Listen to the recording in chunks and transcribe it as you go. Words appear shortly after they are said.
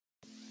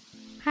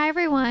Hi,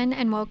 everyone,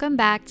 and welcome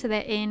back to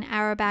the In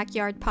Our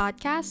Backyard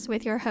podcast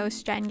with your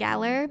host, Jen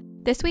Galler.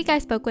 This week, I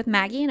spoke with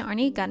Maggie and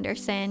Arnie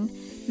Gunderson.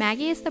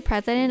 Maggie is the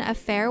president of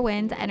Fair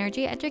Winds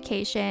Energy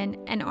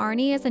Education, and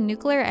Arnie is a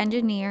nuclear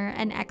engineer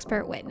and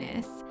expert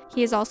witness.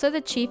 He is also the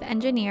chief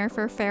engineer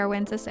for Fair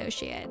Winds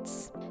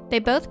Associates. They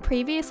both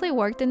previously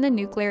worked in the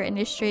nuclear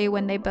industry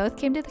when they both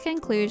came to the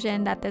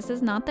conclusion that this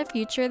is not the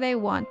future they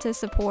want to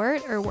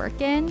support or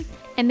work in,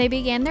 and they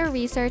began their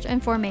research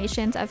and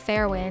formations of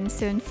Fair Winds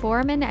to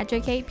inform and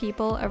educate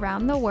people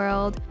around the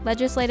world,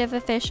 legislative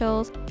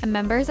officials, and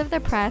members of the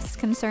press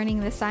concerning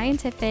the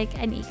scientific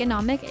and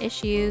economic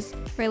issues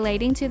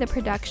relating to the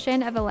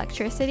production of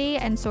electricity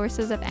and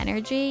sources of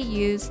energy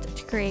used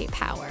to create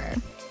power.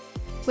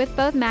 With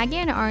both Maggie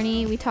and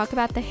Arnie, we talk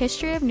about the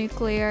history of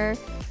nuclear,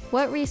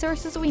 what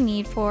resources we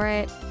need for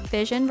it,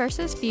 fission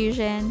versus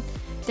fusion,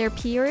 their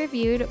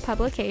peer-reviewed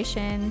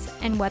publications,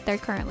 and what they're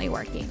currently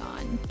working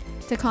on.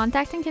 To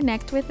contact and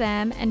connect with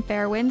them and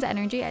Fair Winds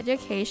Energy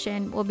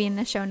Education will be in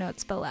the show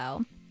notes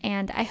below.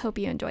 And I hope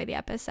you enjoy the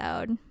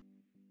episode.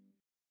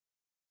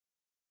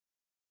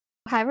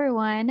 Hi,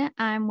 everyone.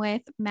 I'm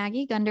with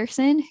Maggie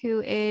Gunderson,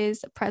 who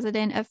is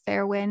president of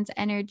Fair Winds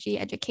Energy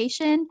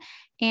Education,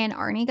 and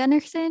Arnie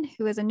Gunderson,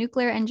 who is a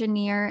nuclear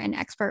engineer and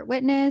expert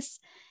witness.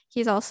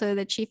 He's also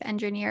the chief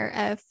engineer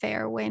of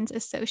Fair Winds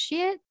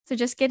Associates. So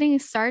just getting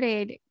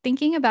started,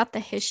 thinking about the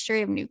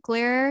history of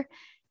nuclear,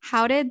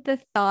 how did the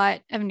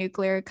thought of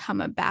nuclear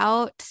come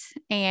about,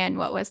 and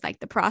what was like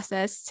the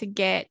process to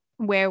get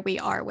where we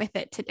are with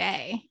it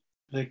today?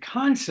 The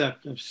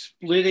concept of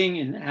splitting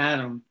an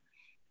atom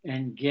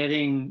and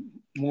getting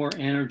more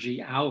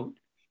energy out,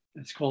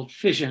 it's called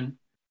fission.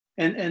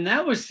 And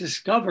that was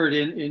discovered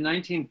in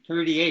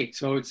 1938.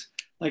 So it's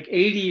like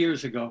 80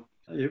 years ago,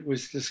 it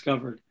was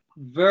discovered.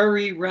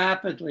 Very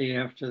rapidly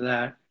after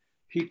that,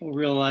 people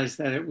realized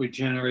that it would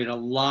generate a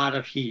lot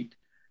of heat.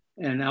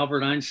 And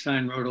Albert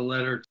Einstein wrote a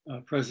letter to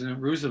President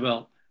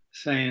Roosevelt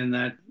saying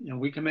that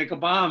we can make a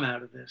bomb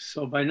out of this.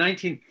 So by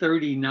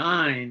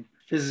 1939,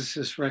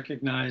 physicists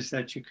recognized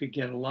that you could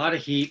get a lot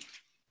of heat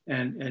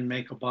and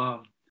make a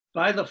bomb.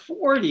 By the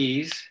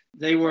 40s,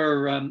 they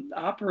were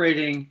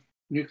operating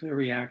nuclear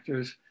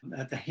reactors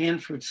at the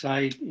Hanford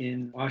site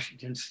in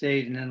Washington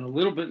State, and then a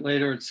little bit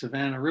later at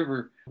Savannah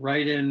River,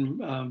 right in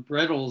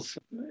Brettles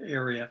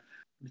area,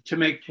 to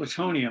make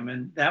plutonium.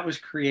 And that was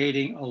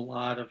creating a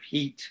lot of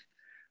heat,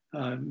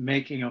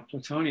 making of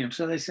plutonium.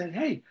 So they said,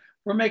 hey,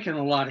 we're making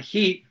a lot of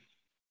heat.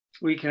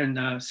 We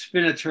can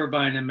spin a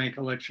turbine and make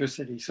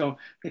electricity. So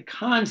the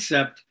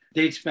concept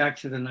dates back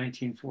to the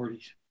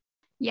 1940s.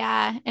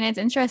 Yeah, and it's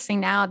interesting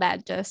now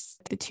that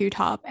just the two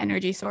top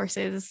energy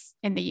sources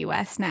in the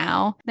US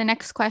now. The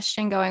next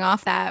question going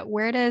off that,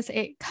 where does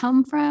it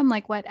come from?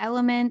 Like what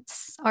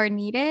elements are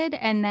needed?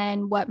 And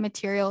then what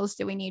materials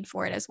do we need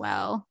for it as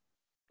well?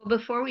 Well,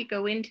 before we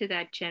go into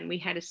that, Jen, we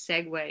had a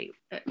segue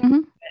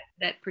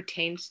that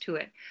pertains to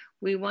it.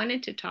 We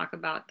wanted to talk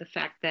about the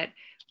fact that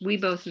we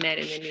both met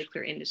in the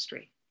nuclear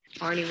industry.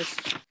 Arnie was,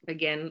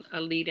 again, a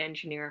lead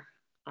engineer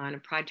on a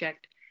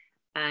project,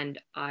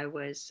 and I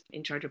was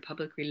in charge of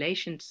public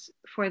relations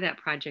for that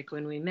project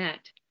when we met.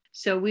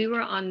 So we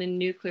were on the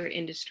nuclear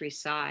industry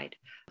side,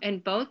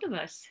 and both of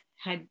us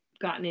had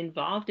gotten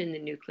involved in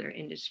the nuclear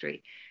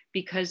industry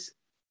because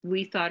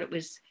we thought it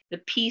was the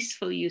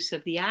peaceful use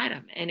of the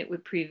atom and it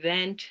would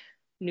prevent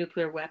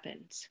nuclear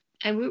weapons.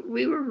 And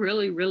we were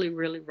really, really,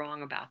 really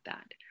wrong about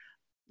that.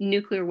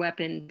 Nuclear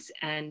weapons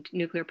and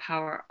nuclear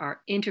power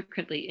are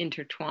intricately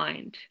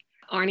intertwined.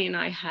 Arnie and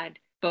I had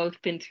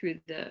both been through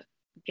the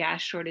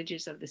gas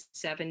shortages of the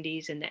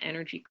 70s and the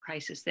energy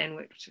crisis then,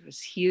 which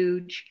was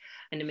huge,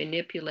 and the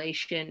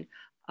manipulation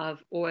of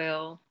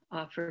oil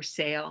for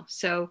sale.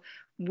 So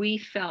we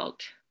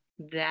felt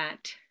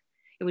that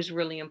it was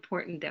really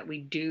important that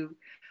we do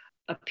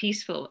a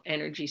peaceful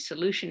energy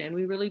solution, and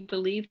we really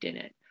believed in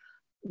it.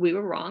 We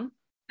were wrong.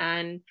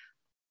 And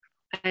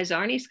as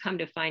Arnie's come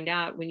to find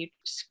out, when you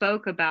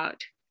spoke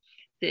about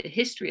the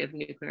history of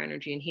nuclear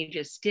energy, and he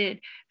just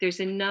did, there's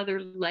another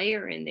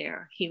layer in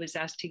there. He was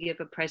asked to give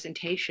a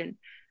presentation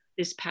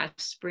this past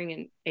spring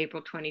in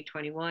April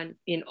 2021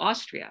 in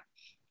Austria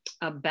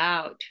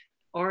about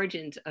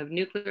origins of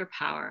nuclear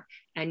power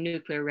and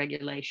nuclear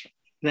regulation.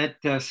 That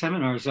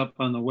seminar is up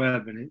on the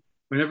web, and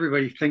when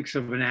everybody thinks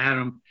of an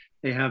atom,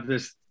 they have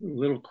this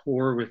little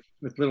core with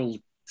little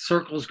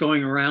circles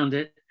going around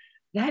it.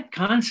 That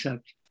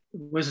concept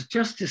was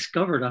just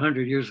discovered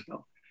 100 years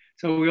ago.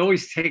 So we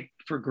always take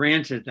for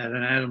granted that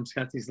an atom's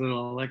got these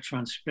little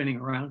electrons spinning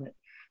around it.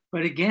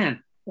 But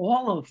again,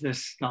 all of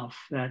this stuff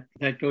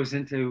that goes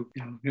into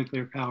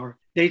nuclear power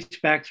dates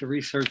back to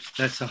research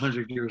that's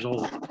 100 years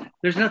old.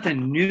 There's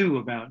nothing new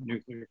about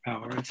nuclear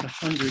power. It's a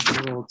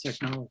 100-year-old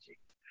technology.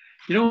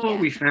 You know what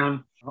we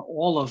found?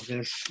 All of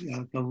this,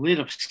 the lid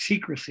of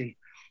secrecy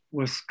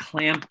was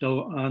clamped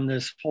on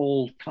this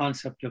whole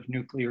concept of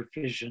nuclear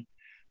fission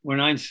when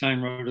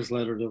Einstein wrote his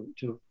letter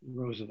to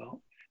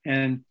Roosevelt.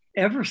 And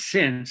ever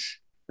since,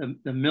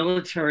 the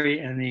military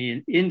and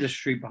the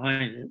industry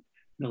behind it,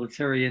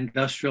 military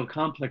industrial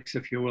complex,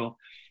 if you will,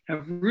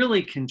 have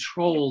really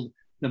controlled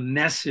the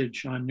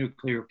message on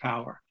nuclear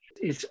power.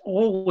 It's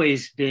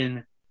always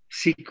been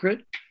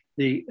secret.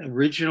 The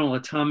original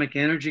Atomic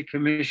Energy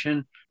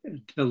Commission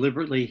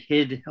deliberately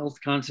hid health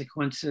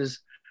consequences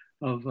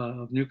of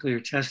nuclear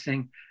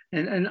testing,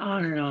 and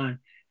on and on.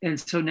 And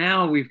so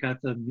now we've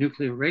got the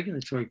Nuclear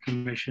Regulatory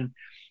Commission,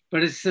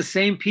 but it's the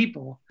same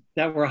people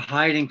that were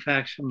hiding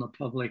facts from the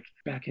public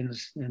back in the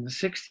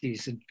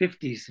 60s and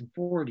 50s and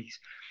 40s.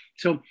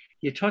 So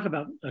you talk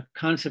about a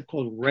concept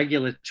called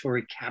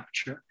regulatory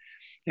capture.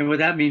 And what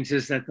that means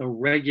is that the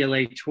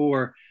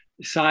regulator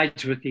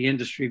sides with the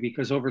industry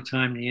because over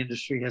time the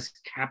industry has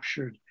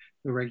captured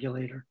the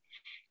regulator.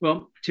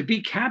 Well, to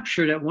be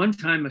captured at one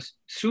time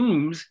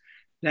assumes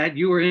that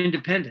you are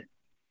independent.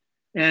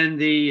 And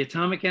the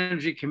Atomic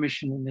Energy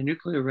Commission and the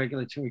Nuclear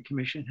Regulatory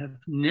Commission have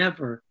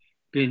never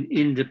been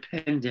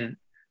independent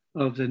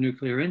of the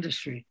nuclear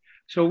industry.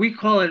 So we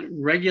call it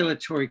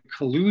regulatory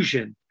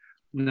collusion,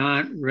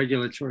 not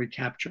regulatory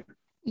capture.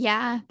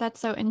 Yeah, that's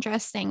so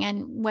interesting.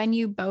 And when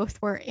you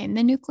both were in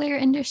the nuclear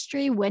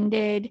industry, when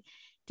did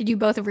you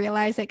both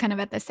realize it kind of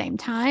at the same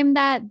time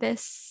that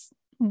this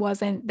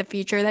wasn't the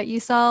future that you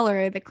saw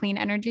or the clean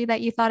energy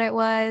that you thought it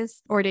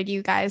was? Or did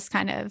you guys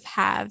kind of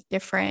have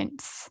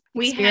different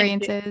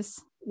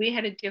experiences? We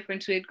had a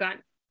difference.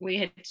 We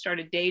had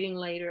started dating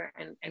later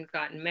and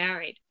gotten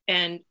married.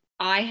 And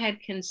I had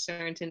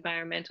concerns,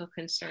 environmental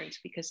concerns,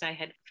 because I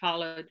had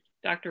followed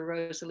Dr.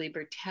 Rosalie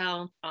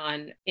Bertell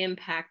on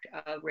impact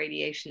of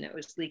radiation that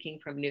was leaking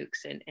from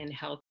nukes and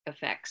health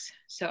effects.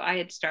 So I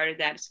had started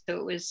that. So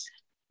it was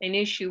an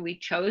issue we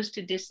chose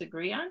to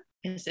disagree on,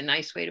 is a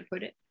nice way to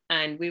put it.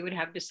 And we would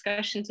have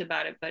discussions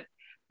about it. But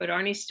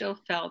Arnie still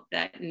felt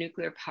that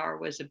nuclear power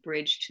was a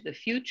bridge to the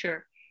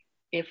future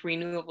if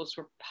renewables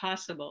were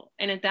possible.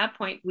 And at that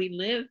point, we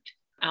lived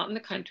out in the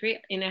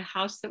country in a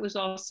house that was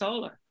all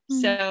solar.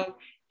 Mm-hmm. So,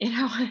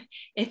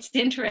 it's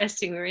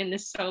interesting. We're in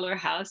this solar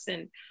house,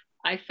 and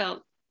I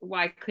felt,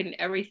 why couldn't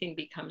everything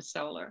become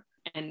solar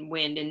and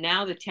wind? And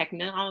now the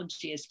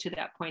technology is to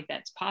that point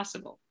that's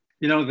possible.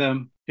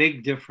 The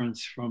big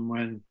difference from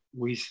when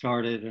we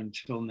started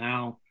until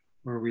now,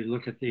 where we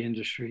look at the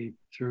industry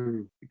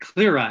through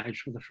clear eyes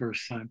for the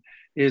first time,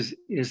 is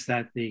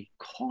that the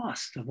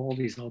cost of all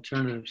these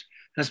alternatives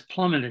has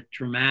plummeted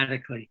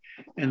dramatically,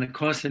 and the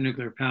cost of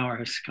nuclear power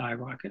has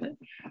skyrocketed.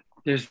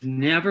 There's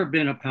never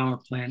been a power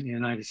plant in the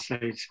United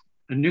States,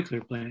 a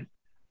nuclear plant,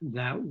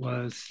 that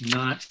was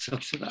not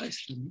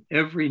subsidized. And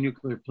every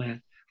nuclear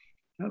plant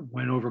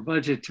went over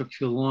budget, took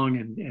too long,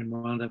 and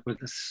wound up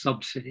with a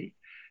subsidy.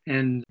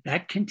 And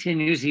that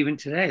continues even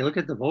today. Look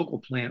at the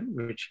Vogtle plant,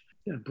 which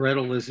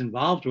Brettel is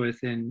involved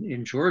with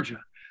in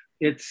Georgia.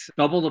 It's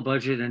double the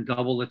budget and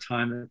double the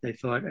time that they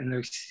thought. And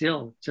they're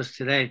still, just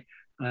today,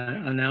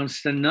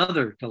 announced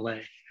another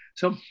delay.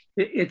 So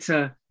it's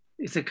a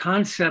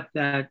concept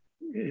that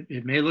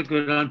it may look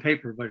good on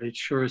paper, but it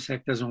sure as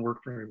heck doesn't work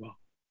very well.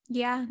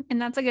 Yeah.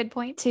 And that's a good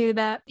point too,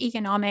 that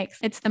economics,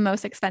 it's the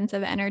most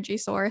expensive energy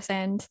source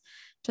and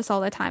just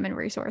all the time and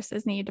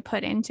resources needed to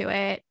put into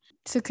it.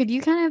 So could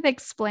you kind of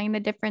explain the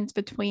difference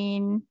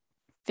between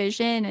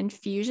fission and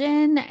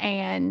fusion,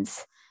 and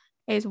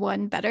is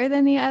one better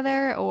than the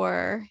other,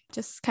 or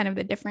just kind of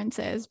the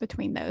differences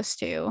between those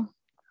two?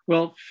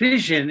 Well,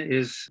 fission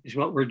is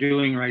what we're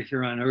doing right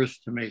here on Earth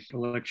to make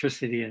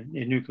electricity in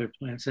nuclear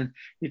plants. And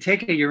you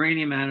take a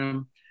uranium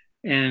atom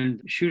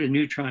and shoot a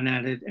neutron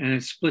at it, and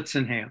it splits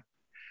in half.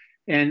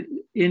 And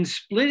in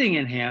splitting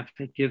in half,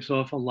 it gives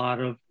off a lot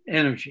of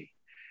energy.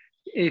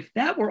 If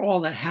that were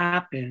all that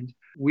happened,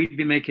 we'd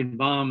be making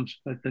bombs,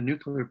 but the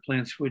nuclear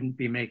plants wouldn't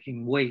be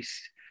making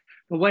waste.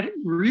 But what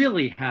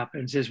really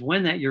happens is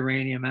when that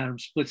uranium atom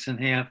splits in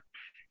half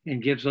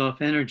and gives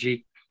off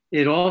energy,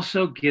 it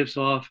also gives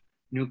off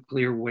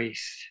nuclear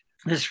waste,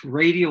 this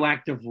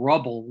radioactive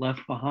rubble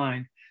left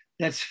behind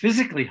that's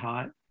physically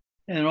hot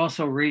and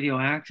also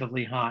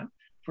radioactively hot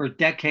for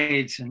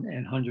decades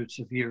and hundreds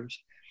of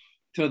years.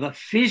 So the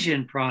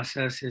fission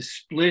process is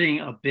splitting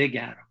a big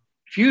atom.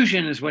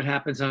 Fusion is what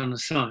happens on the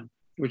sun,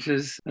 which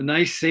is a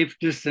nice safe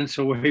distance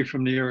away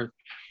from the Earth.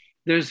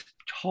 There's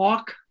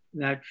talk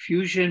that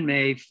fusion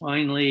may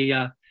finally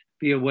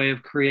be a way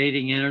of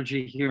creating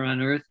energy here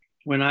on Earth.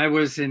 When I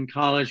was in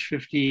college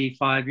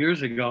 55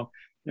 years ago,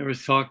 there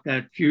was talk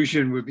that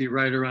fusion would be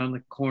right around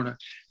the corner.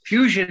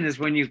 Fusion is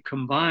when you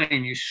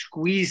combine, you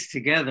squeeze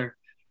together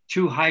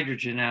two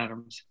hydrogen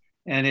atoms,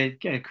 and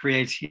it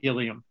creates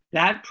helium.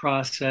 That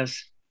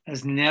process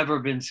has never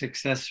been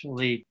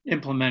successfully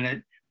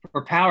implemented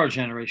for power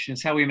generation.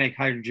 It's how we make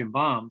hydrogen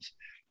bombs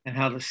and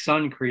how the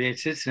sun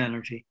creates its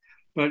energy.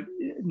 But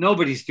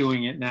nobody's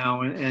doing it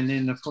now, and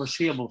in the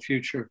foreseeable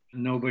future,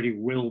 nobody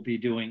will be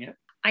doing it.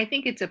 I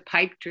think it's a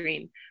pipe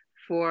dream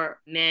for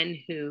men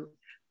who,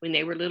 when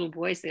they were little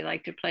boys, they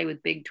like to play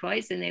with big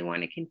toys, and they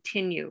want to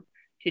continue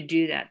to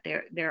do that.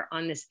 They're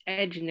on this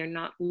edge, and they're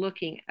not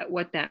looking at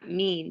what that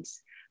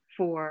means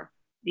for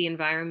the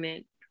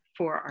environment,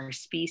 for our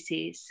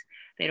species.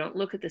 They don't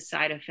look at the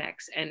side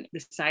effects, and the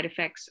side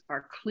effects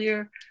are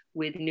clear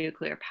with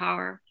nuclear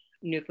power.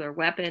 nuclear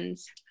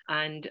weapons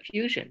and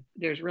fusion.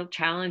 There's real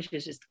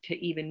challenges to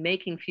even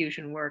making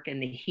fusion work,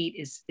 and the heat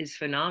is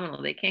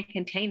phenomenal. They can't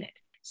contain it.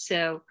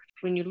 So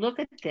when you look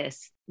at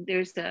this,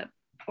 there's an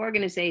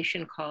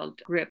organization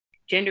called GRIP,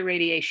 Gender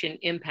Radiation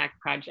Impact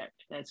Project.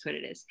 That's what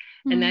it is.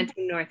 Mm-hmm. And that's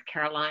in North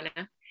Carolina.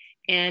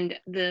 And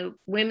the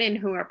women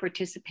who are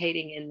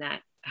participating in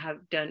that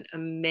have done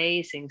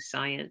amazing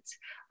science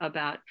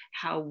about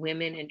how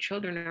women and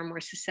children are more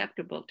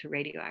susceptible to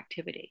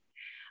radioactivity.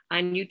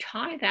 And you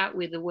tie that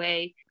with the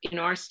way in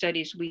our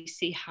studies we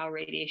see how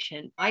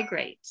radiation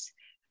migrates,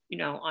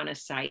 on a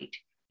site.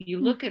 You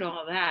look at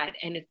all that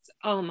and it's,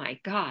 oh my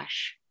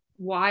gosh,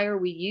 why are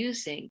we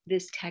using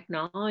this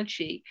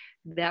technology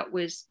that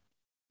was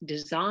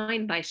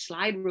designed by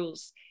slide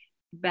rules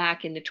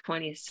back in the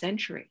 20th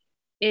century?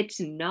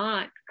 It's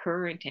not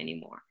current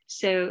anymore.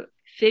 So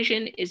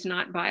fission is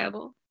not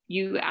viable.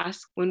 You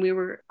asked when we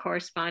were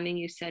corresponding,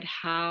 you said,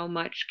 how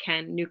much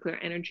can nuclear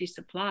energy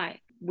supply?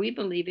 We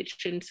believe it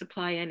shouldn't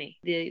supply any.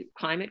 The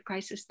climate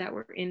crisis that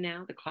we're in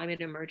now, the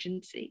climate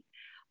emergency,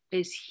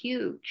 is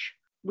huge.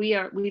 We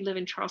live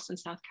in Charleston,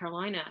 South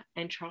Carolina,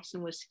 and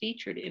Charleston was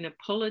featured in a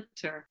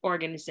Pulitzer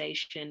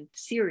organization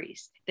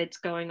series that's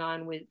going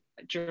on with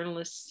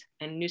journalists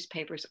and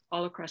newspapers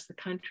all across the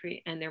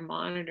country, and they're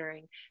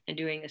monitoring and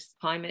doing a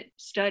climate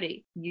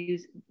study.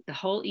 Use the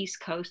whole East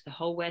Coast, the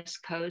whole West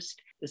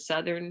Coast, the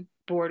southern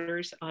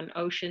borders on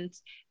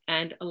oceans,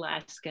 and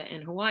Alaska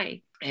and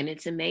Hawaii. And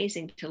it's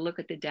amazing to look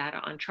at the data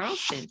on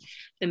Charleston.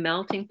 The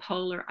melting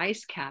polar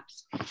ice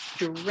caps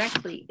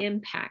directly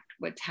impact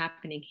what's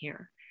happening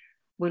here.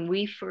 When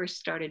we first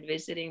started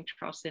visiting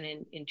Charleston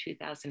in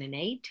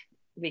 2008,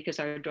 because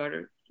our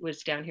daughter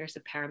was down here as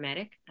a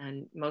paramedic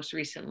and most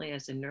recently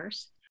as a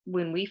nurse,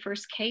 when we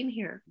first came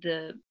here,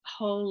 the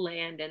whole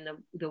land and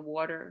the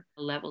water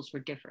levels were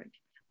different.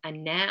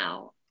 And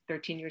now,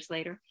 13 years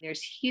later,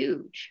 there's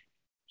huge,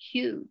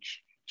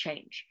 huge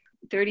change.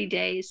 30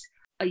 days,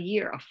 a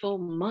year, a full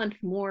month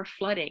more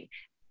flooding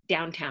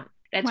downtown.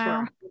 That's where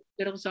our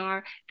hospitals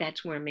are.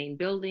 That's where main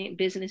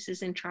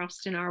businesses in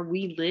Charleston are.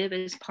 We live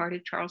as part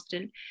of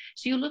Charleston.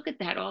 So you look at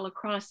that all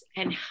across,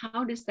 and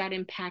how does that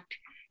impact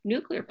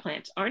nuclear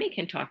plants? Arnie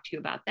can talk to you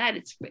about that.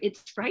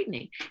 It's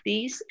frightening.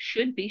 These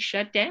should be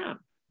shut down.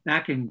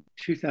 Back in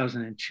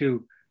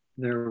 2002,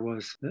 there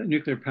was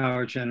nuclear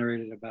power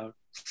generated about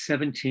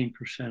 17%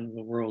 of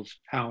the world's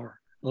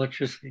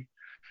electricity.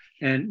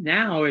 And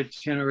now it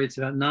generates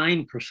about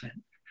 9%.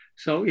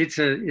 So it's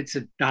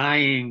a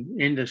dying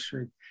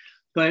industry.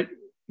 But,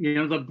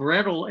 the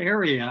Brettle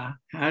area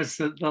has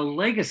the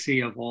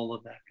legacy of all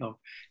of that. So,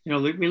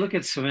 we look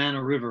at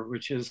Savannah River,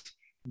 which is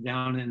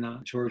down in the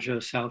Georgia,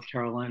 South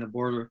Carolina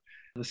border,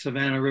 the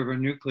Savannah River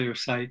nuclear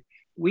site.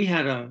 We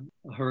had a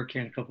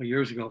hurricane a couple of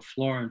years ago,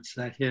 Florence,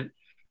 that hit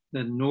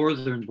the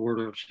northern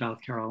border of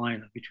South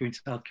Carolina, between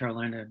South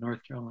Carolina and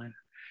North Carolina.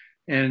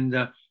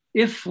 And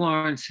if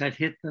Florence had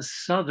hit the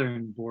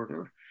southern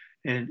border,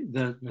 and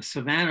the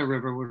Savannah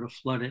River would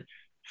have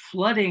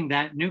flooding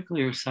that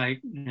nuclear site,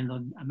 and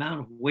the amount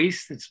of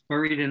waste that's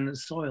buried in the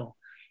soil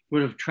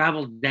would have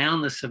traveled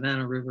down the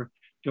Savannah River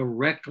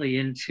directly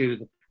into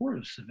the port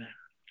of Savannah.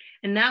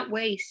 And that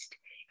waste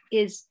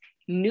is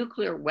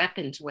nuclear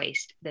weapons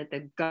waste that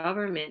the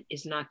government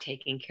is not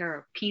taking care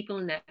of. People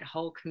in that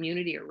whole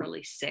community are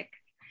really sick.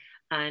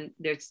 And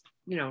there's,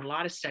 a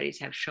lot of studies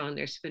have shown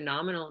there's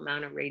phenomenal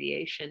amount of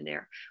radiation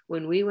there.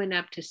 When we went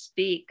up to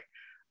speak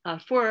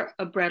for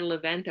a Brettle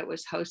event that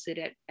was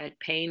hosted at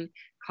Payne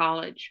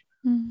College,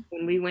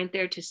 when we went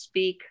there to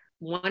speak,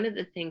 one of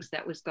the things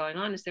that was going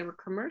on is there were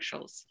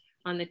commercials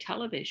on the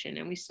television,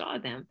 and we saw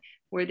them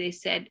where they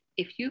said,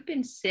 if you've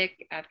been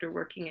sick after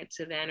working at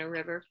Savannah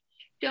River,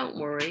 don't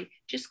worry,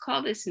 just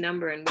call this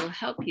number and we'll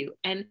help you.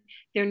 And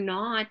they're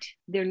not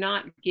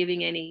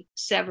giving any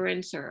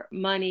severance or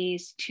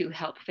monies to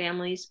help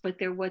families, but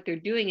what they're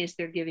doing is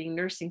they're giving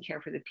nursing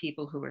care for the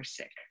people who are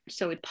sick.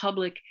 So the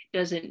public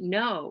doesn't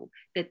know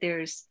that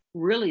there's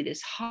really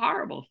this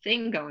horrible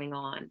thing going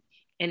on.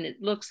 And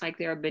it looks like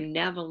they're a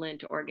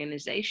benevolent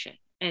organization,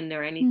 and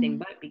they're anything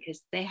but,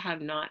 because they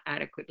have not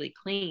adequately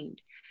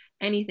cleaned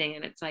anything.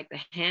 And it's like the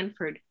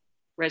Hanford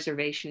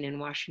Reservation in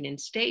Washington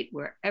State,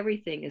 where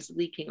everything is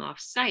leaking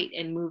off site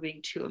and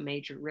moving to a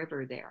major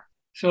river there.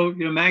 So,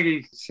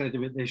 Maggie said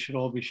that they should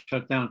all be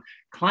shut down.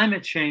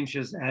 Climate change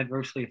is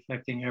adversely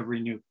affecting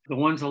every nuke. The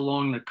ones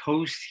along the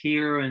coast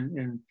here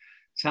in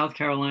South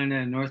Carolina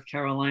and North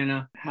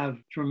Carolina have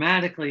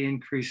dramatically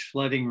increased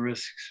flooding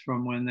risks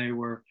from when they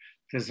were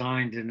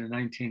designed in the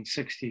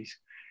 1960s.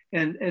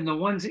 And the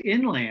ones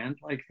inland,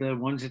 like the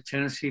ones at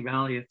Tennessee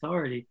Valley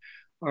Authority,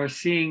 are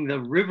seeing the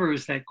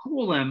rivers that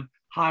cool them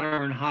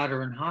hotter and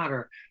hotter and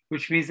hotter,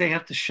 which means they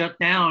have to shut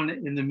down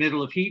in the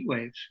middle of heat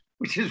waves,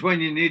 which is when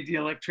you need the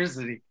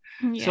electricity.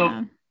 Yeah.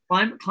 So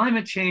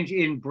climate change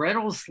in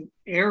Brettle's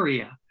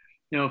area,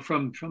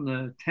 from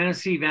the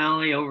Tennessee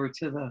Valley over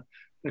to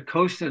the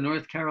coast of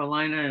North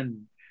Carolina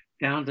and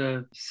down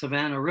to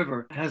Savannah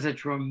River, has a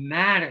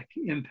dramatic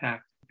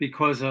impact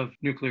because of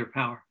nuclear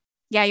power.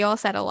 Yeah, you all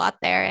said a lot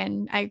there,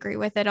 and I agree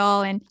with it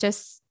all. And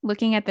just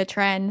looking at the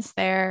trends,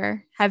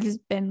 there have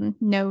been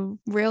no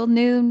real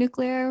new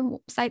nuclear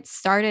sites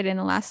started in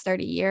the last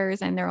 30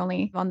 years, and they're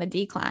only on the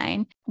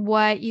decline.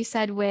 What you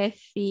said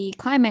with the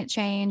climate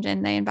change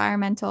and the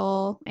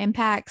environmental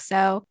impact.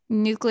 So,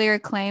 nuclear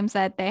claims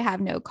that they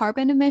have no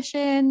carbon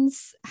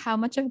emissions. How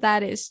much of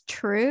that is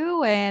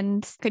true?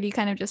 And could you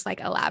kind of just like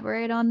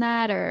elaborate on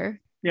that or?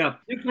 Yeah,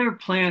 nuclear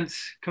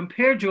plants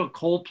compared to a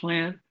coal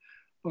plant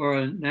or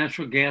a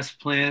natural gas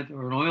plant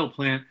or an oil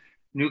plant,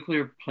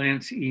 nuclear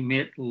plants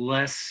emit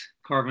less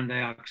carbon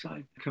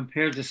dioxide.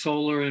 Compared to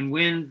solar and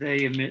wind,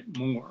 they emit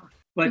more.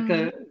 But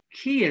the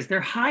key is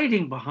they're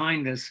hiding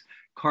behind this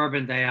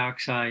carbon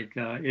dioxide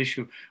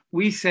issue.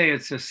 We say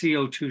it's a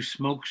CO2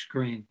 smoke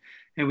screen,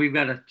 and we've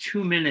got a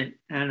 2-minute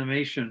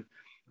animation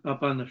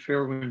up on the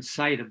Fairwind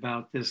site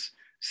about this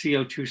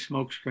CO2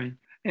 smoke screen.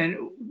 And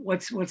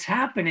what's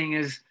happening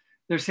is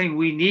they're saying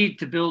we need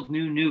to build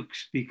new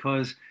nukes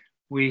because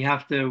we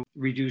have to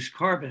reduce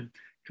carbon.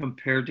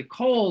 Compared to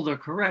coal, they're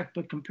correct,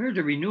 but compared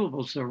to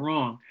renewables, they're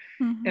wrong.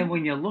 And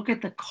when you look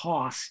at the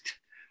cost,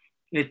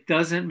 it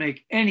doesn't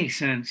make any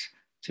sense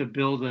to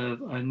build a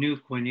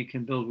nuke when you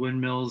can build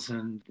windmills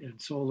and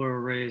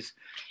solar arrays.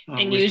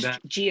 And use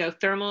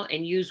geothermal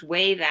and use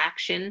wave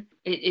action.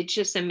 It's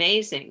just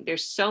amazing.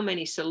 There's so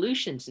many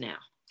solutions now.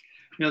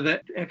 You know,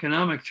 that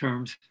economic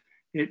terms,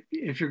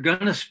 if you're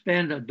going to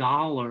spend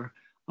 $1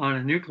 on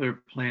a nuclear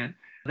plant,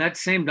 that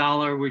same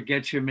dollar would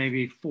get you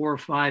maybe 4 or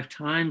 5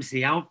 times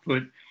the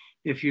output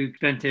if you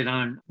spent it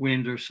on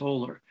wind or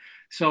solar.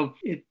 So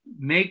it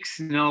makes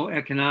no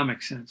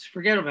economic sense.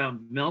 Forget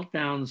about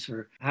meltdowns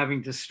or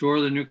having to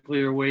store the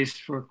nuclear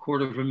waste for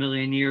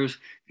 250,000 years.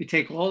 If you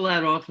take all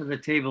that off of the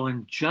table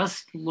and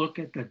just look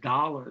at the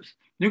dollars,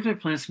 nuclear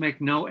plants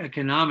make no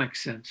economic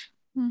sense.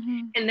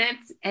 And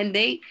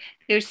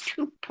there's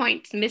 2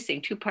 parts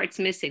missing.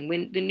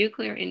 When the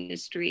nuclear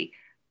industry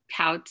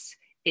touts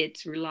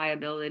its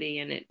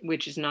reliability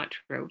which is not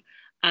true,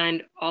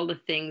 and all the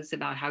things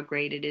about how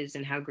great it is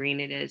and how green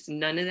it is,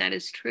 none of that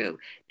is true.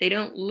 They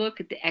don't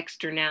look at the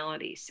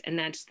externalities, and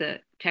that's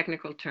the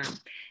technical term.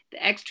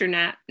 The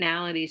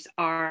externalities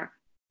are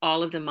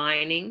all of the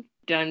mining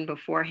done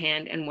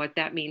beforehand and what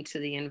that means to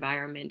the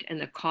environment and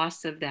the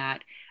costs of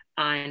that.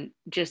 And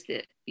just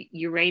the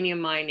uranium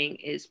mining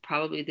is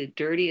probably the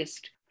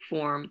dirtiest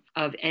form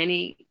of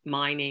any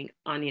mining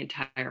on the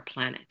entire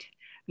planet.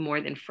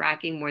 More than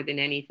fracking, more than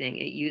anything.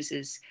 It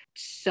uses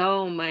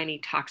so many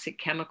toxic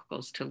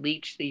chemicals to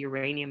leach the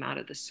uranium out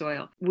of the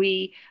soil.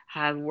 We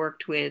have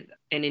worked with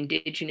an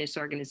indigenous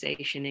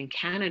organization in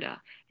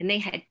Canada, and they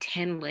had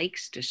 10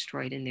 lakes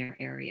destroyed in their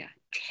area,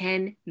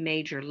 10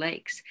 major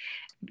lakes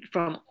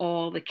from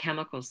all the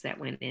chemicals that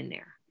went in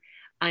there.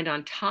 And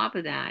on top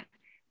of that,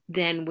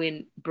 then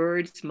when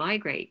birds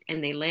migrate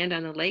and they land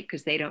on the lake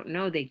because they don't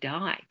know, they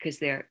die because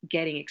they're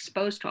getting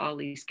exposed to all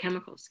these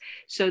chemicals.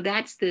 So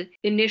that's the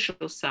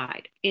initial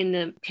side. In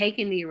the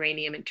taking the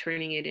uranium and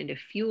turning it into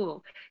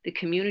fuel, the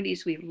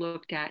communities we've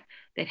looked at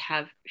that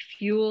have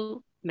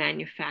fuel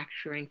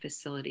manufacturing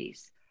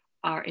facilities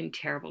are in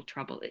terrible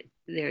trouble.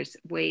 There's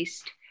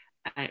waste,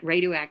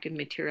 radioactive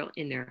material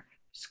in their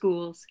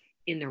schools,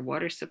 in their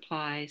water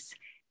supplies.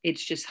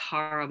 It's just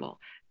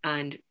horrible.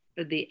 And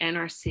the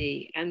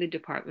NRC and the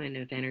Department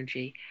of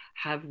Energy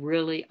have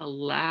really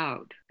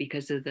allowed,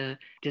 because of the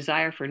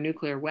desire for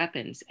nuclear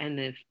weapons and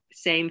the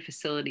same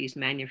facilities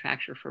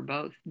manufacture for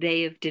both,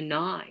 they have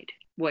denied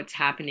what's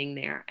happening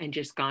there and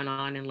just gone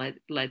on and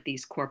let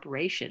these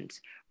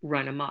corporations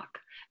run amok.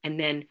 And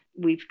then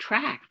we've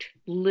tracked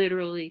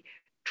literally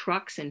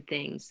trucks and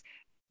things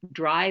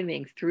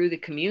driving through the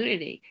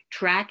community,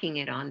 tracking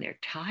it on their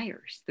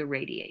tires, the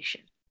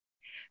radiation.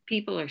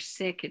 People are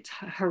sick. It's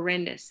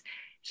horrendous.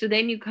 So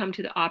then you come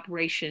to the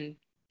operation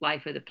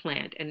life of the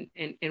plant, and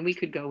we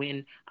could go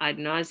in ad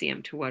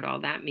nauseum to what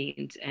all that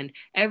means. And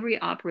every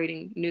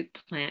operating nuke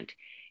plant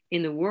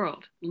in the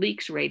world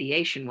leaks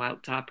radiation while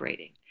it's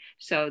operating.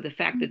 So the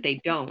fact that they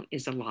don't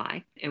is a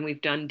lie. And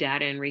we've done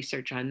data and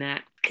research on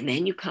that. And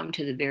then you come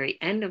to the very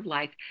end of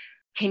life.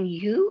 Can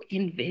you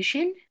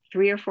envision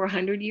 300 or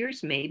 400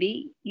 years?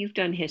 Maybe you've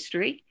done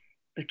history,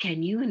 but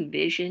can you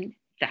envision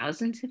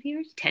thousands of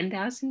years,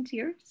 10,000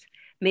 years?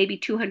 Maybe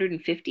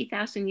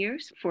 250,000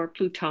 years for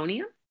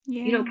plutonium.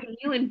 Yeah. You know, can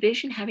you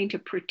envision having to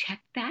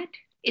protect that?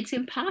 It's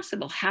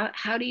impossible.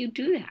 How do you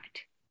do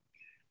that?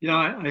 You know,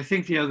 I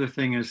think the other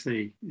thing is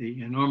the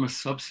enormous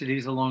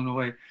subsidies along the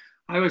way.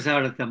 I was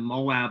out at the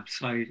Moab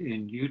site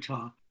in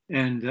Utah,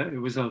 and it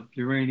was a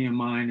uranium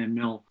mine and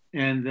mill.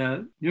 And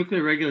the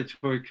Nuclear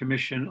Regulatory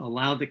Commission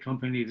allowed the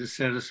company to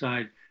set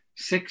aside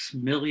 $6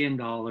 million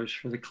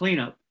for the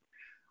cleanup.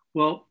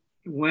 Well,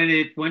 when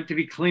it went to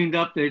be cleaned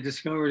up, they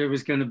discovered it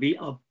was going to be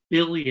 $1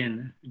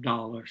 billion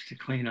to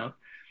clean up.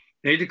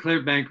 They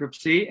declared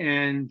bankruptcy,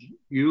 and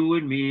you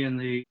and me and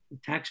the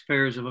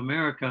taxpayers of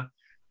America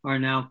are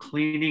now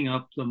cleaning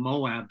up the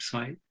Moab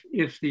site.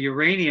 If the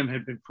uranium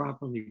had been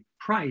properly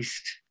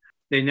priced,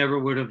 they never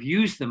would have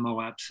used the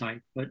Moab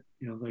site. But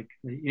you know, like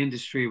the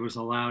industry was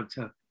allowed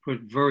to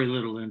put very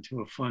little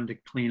into a fund to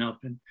clean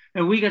up.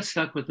 And we got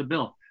stuck with the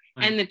bill.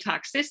 And the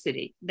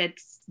toxicity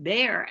that's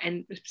there,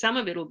 and some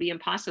of it will be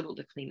impossible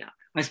to clean up.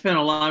 I spent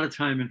a lot of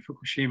time in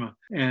Fukushima,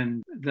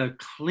 and the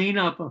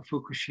cleanup of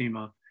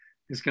Fukushima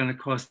is going to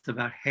cost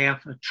about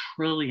 $500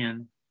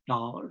 billion.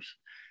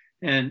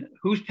 And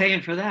who's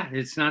paying for that?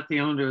 It's not the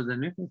owner of the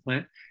nuclear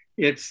plant.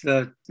 It's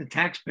the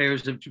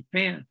taxpayers of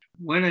Japan.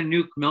 When a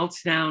nuke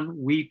melts down,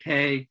 we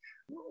pay.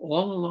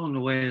 All along the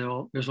way,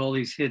 there's all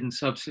these hidden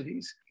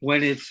subsidies.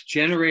 When it's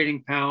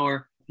generating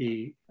power,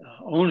 the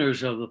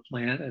owners of the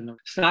plant and the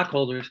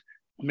stockholders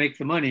make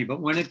the money. But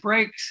when it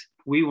breaks,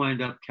 we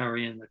wind up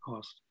carrying the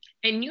cost.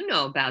 And you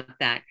know about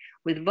that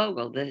with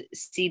Vogtle, the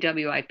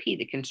CWIP,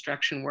 the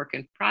construction work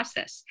in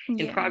progress.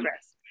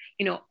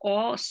 You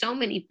know, so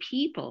many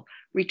people,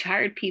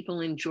 retired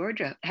people in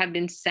Georgia, have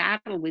been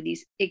saddled with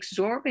these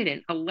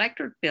exorbitant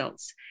electric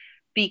bills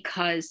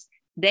because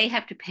they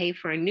have to pay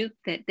for a nuke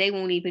that they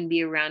won't even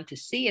be around to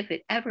see if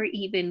it ever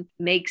even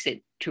makes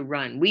it to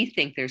run. We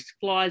think there's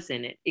flaws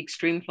in it,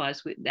 extreme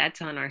flaws.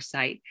 That's on our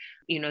site.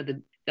 You know,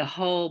 the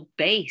whole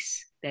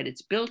base that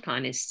it's built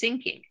on is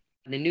sinking.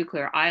 The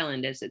nuclear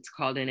island, as it's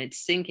called, and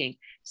it's sinking.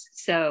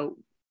 So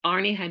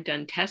Arnie had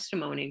done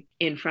testimony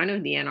in front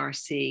of the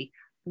NRC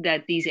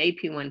that these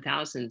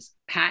AP1000s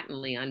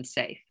patently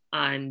unsafe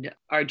and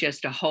are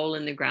just a hole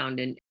in the ground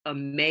and a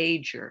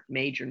major,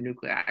 major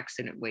nuclear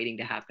accident waiting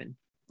to happen.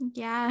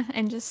 Yeah.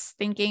 And just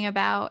thinking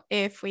about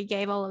if we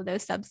gave all of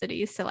those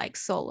subsidies to like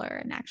solar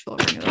and actual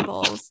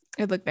renewables,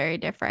 it would look very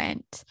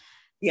different.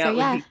 Yeah, so, it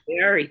would be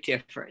very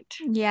different.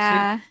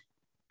 Yeah.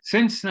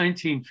 Since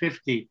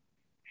 1950,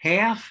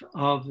 half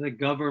of the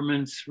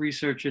government's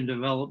research and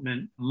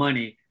development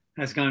money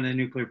has gone to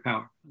nuclear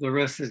power. The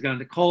rest has gone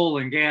to coal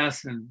and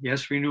gas and,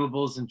 yes,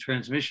 renewables and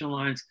transmission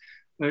lines.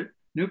 But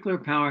nuclear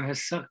power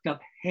has sucked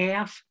up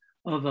half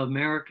of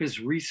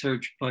America's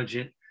research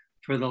budget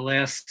for the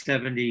last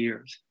 70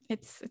 years.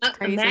 It's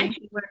crazy.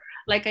 Imagine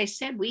like I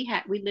said, we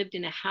lived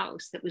in a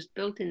house that was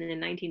built in the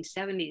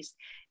 1970s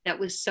that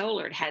was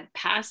solar. It had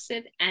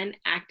passive and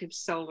active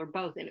solar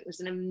both, and it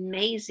was an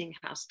amazing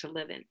house to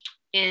live in.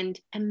 And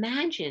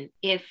imagine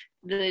if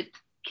the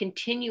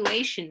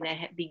continuation that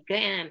had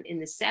began in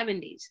the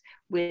 70s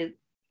with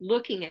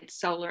looking at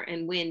solar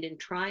and wind and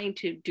trying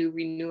to do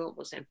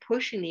renewables and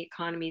pushing the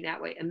economy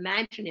that way.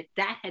 Imagine if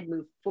that had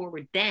moved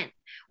forward then,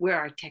 where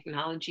our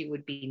technology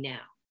would be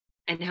now.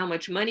 And how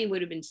much money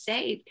would have been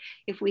saved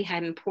if we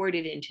hadn't poured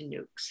it into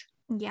nukes.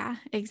 Yeah,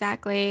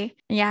 exactly.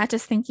 Yeah,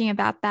 just thinking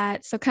about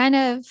that. So kind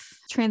of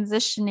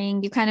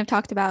transitioning, you kind of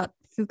talked about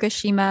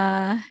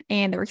Fukushima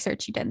and the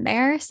research you did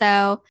there.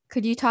 So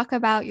could you talk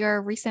about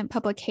your recent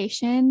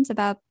publications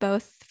about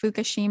both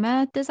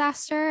Fukushima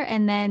disaster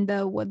and then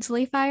the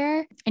Woolsey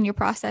fire and your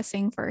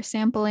processing for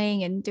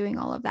sampling and doing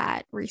all of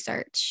that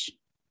research?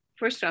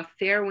 First off,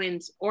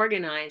 Fairwinds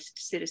organized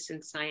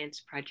citizen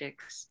science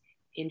projects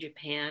in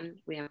Japan.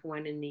 We have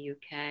one in the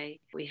UK.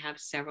 We have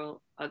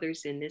several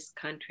others in this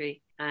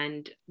country.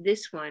 And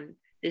this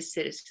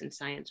citizen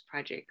science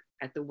project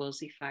at the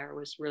Woolsey fire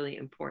was really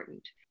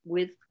important.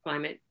 With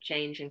climate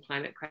change and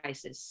climate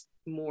crisis,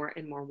 more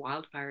and more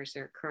wildfires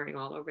are occurring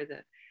all over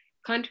the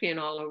country and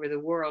all over the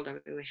world. I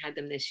mean, we had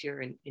them this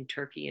year in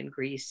Turkey and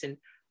Greece and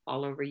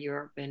all over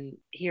Europe and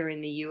here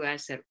in the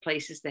US at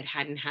places that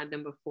hadn't had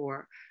them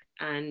before.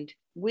 And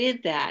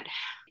with that,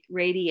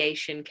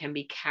 radiation can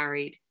be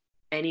carried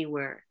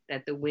anywhere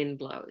that the wind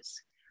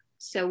blows.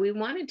 So we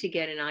wanted to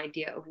get an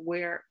idea of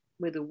where,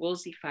 with the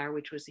Woolsey fire,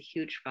 which was a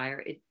huge fire,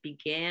 it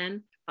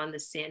began on the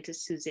Santa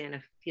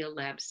Susana Field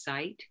Lab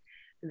site.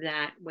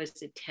 That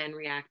was a 10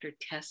 reactor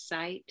test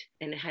site,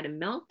 and it had a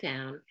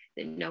meltdown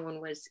that no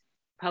one was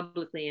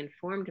publicly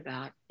informed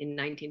about in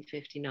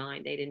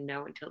 1959. They didn't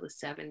know until the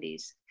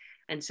 70s.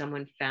 And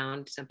someone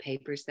found some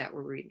papers that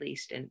were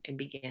released and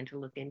began to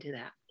look into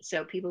that.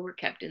 So people were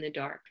kept in the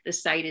dark. The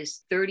site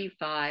is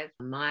 35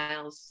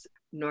 miles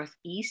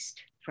northeast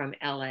from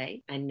LA.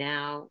 And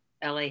now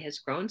LA has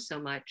grown so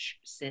much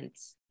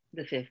since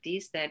the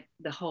 50s that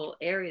the whole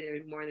area, there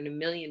are more than 1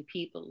 million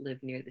people live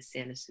near the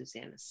Santa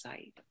Susana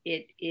site.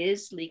 It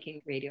is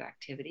leaking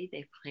radioactivity.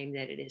 They've claimed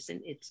that it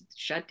isn't. It's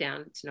shut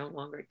down. It's no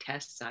longer a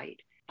test site.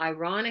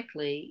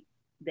 Ironically,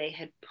 they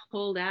had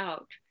pulled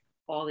out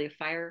all their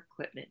fire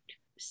equipment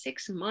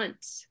 6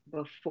 months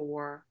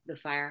before the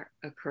fire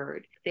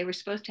occurred. They were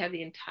supposed to have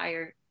the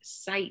entire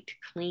site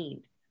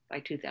cleaned by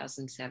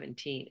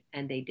 2017,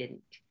 and they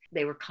didn't.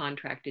 They were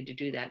contracted to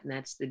do that, and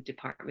that's the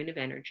Department of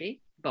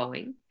Energy,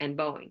 Boeing.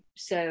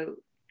 So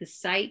the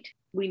site,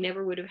 we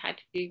never would have had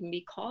to even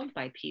be called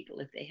by people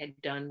if they had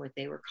done what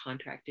they were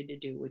contracted to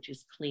do, which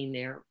is clean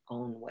their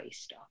own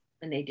waste off,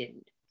 and they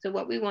didn't. So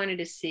what we wanted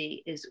to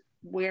see is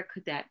where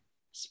could that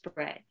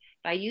spread?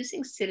 By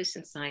using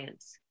citizen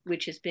science,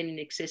 which has been in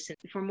existence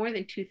for more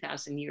than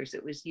 2,000 years.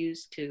 It was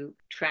used to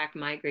track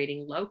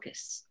migrating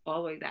locusts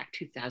all the way back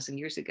 2,000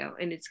 years ago,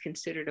 and it's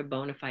considered a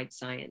bona fide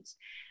science.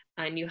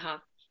 And you have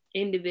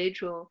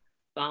individual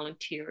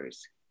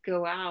volunteers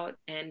go out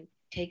and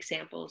take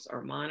samples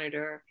or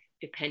monitor,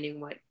 depending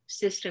what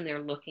system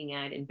they're looking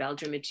at. In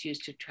Belgium, it's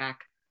used to track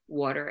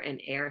water and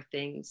air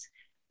things,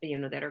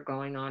 that are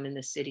going on in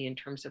the city in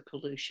terms of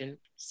pollution.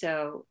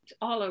 So it's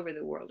all over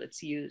the world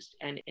it's used,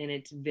 and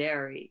it's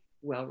very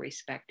well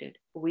respected.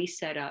 We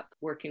set up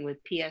working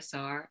with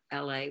PSR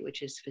LA,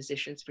 which is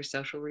Physicians for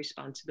Social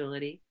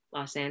Responsibility,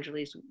 Los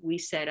Angeles. We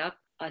set up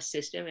a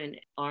system, and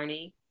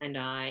Arnie and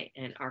I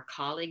and our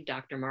colleague,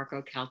 Dr.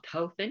 Marco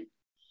Kaltofen,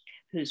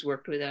 who's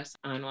worked with us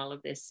on all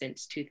of this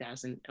since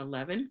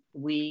 2011,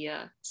 we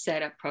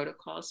set up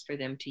protocols for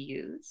them to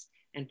use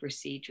and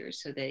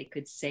procedures so they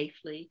could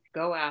safely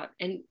go out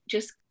and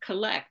just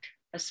collect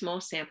a small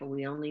sample.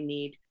 We only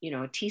need,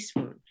 a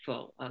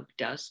teaspoonful of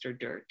dust or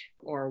dirt,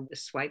 or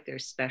swipe.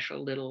 There's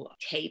special little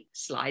tape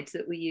slides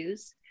that we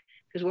use,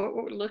 because what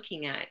we're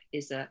looking at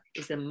is the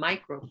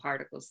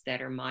microparticles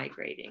that are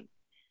migrating.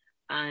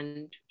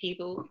 And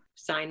people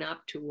sign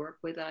up to work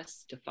with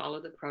us to follow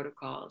the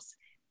protocols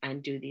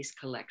and do these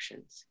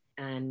collections.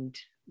 And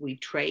we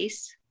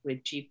trace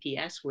with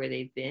GPS where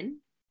they've been.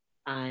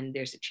 And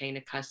there's a chain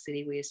of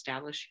custody we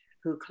establish: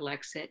 who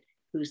collects it,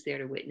 who's there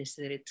to witness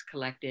that it's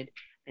collected,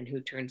 and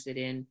who turns it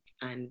in.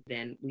 And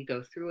then we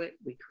go through it,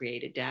 we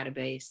create a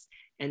database,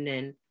 and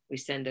then we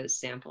send those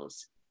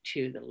samples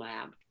to the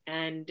lab.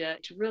 And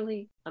it's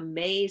really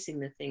amazing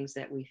the things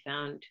that we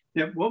found.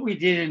 Yeah, what we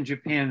did in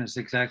Japan is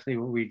exactly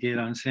what we did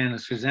on Santa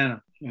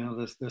Susana.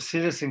 The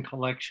citizen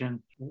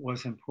collection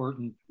was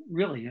important,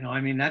 really.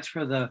 That's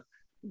where the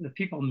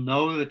people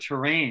know the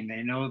terrain,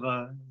 they know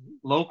the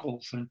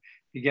locals, and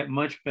you get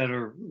much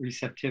better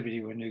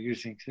receptivity when you're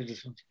using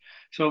citizens.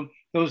 So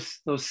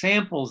those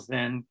samples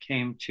then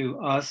came to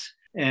us,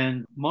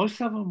 and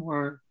most of them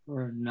were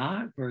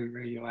not very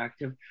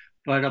radioactive,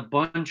 but a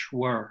bunch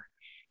were.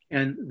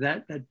 And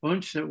that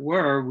bunch that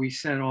were, we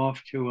sent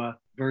off to a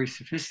very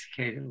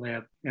sophisticated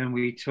lab, and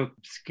we took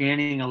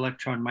scanning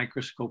electron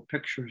microscope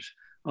pictures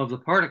of the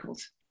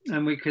particles,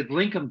 and we could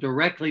link them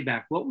directly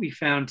back. What we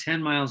found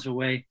 10 miles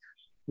away,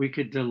 we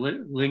could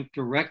link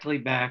directly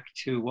back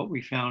to what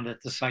we found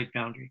at the site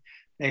boundary.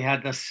 They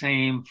had the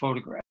same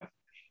photograph.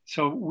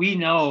 So we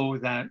know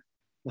that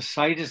the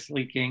site is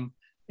leaking,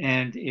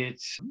 and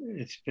it's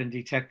been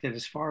detected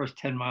as far as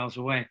 10 miles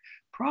away,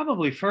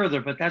 probably further,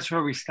 but that's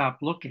where we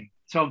stopped looking.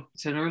 So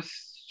it's an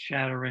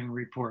earth-shattering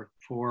report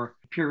for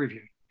peer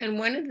review. And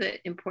one of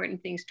the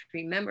important things to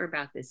remember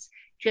about this,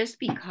 just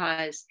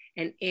because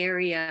an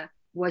area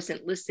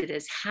wasn't listed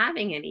as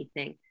having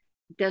anything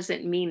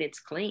doesn't mean it's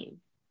clean.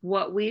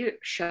 What we're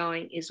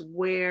showing is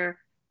where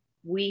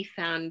we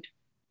found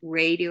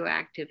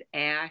radioactive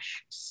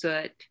ash,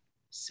 soot,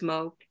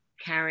 smoke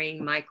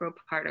carrying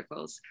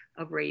microparticles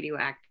of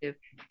radioactive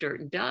dirt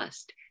and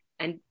dust.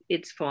 And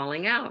it's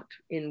falling out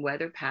in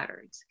weather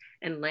patterns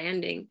and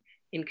landing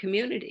in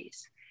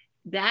communities.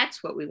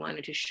 That's what we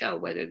wanted to show,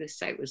 whether the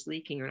site was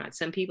leaking or not.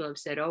 Some people have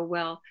said, oh,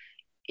 well,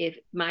 if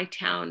my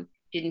town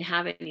didn't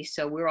have any,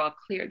 so we're all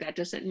clear. That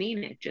doesn't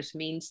mean it. It just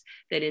means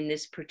that in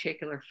this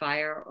particular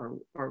fire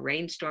or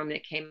rainstorm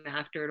that came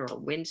after it, or a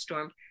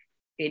windstorm,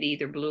 it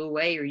either blew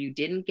away or you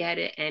didn't get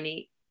it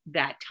any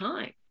that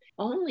time.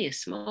 Only a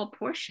small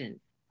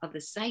portion of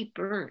the site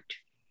burnt,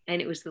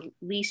 and it was the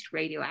least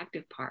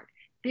radioactive part.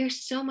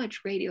 There's so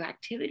much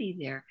radioactivity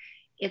there.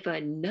 If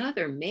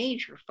another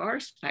major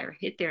forest fire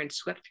hit there and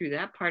swept through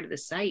that part of the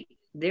site,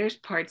 there's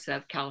parts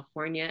of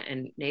California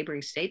and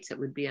neighboring states that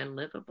would be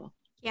unlivable.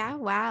 Yeah,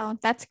 wow.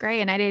 That's great.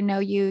 And I didn't know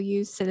you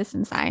use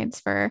citizen science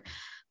for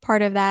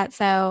part of that.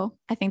 So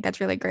I think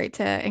that's really great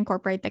to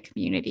incorporate the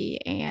community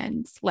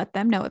and let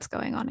them know what's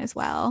going on as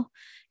well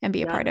and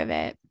be a part of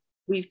it.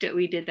 We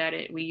did that.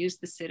 We used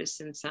the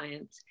citizen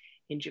science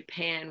in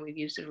Japan. We've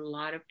used it in a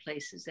lot of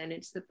places, and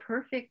it's the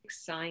perfect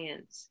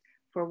science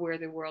for where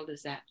the world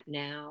is at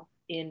now,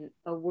 in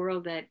a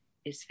world that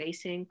is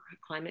facing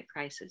climate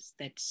crisis,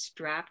 that's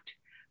strapped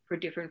for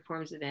different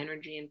forms of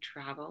energy and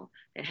travel,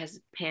 that has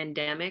a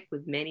pandemic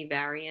with many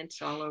variants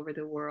all over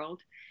the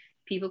world.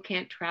 People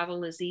can't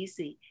travel as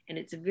easy, and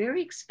it's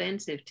very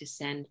expensive to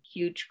send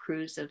huge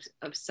crews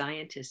of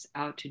scientists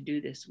out to do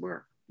this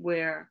work,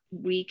 where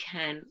we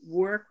can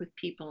work with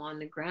people on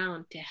the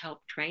ground to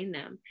help train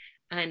them.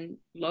 And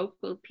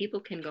local people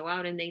can go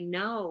out and they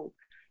know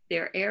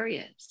their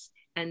areas,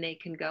 and they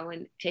can go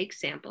and take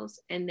samples,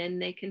 and then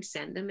they can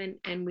send them,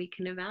 and we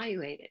can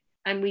evaluate it.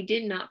 And we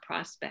did not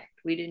prospect.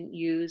 We didn't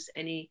use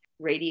any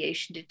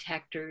radiation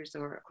detectors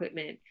or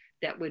equipment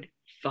that would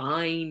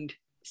find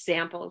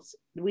samples.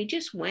 We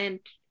just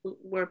went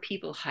where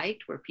people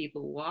hiked, where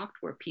people walked,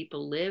 where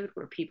people lived,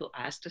 where people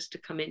asked us to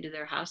come into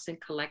their house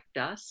and collect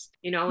dust,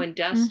 and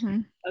dust.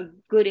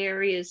 Good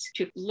areas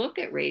to look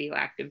at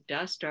radioactive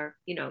dust are,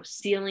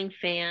 ceiling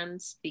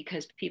fans,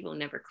 because people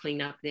never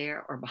clean up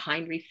there, or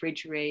behind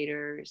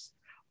refrigerators,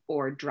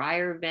 or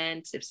dryer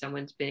vents. If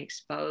someone's been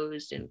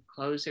exposed and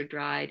clothes are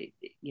dried,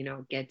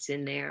 it gets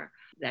in there.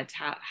 That's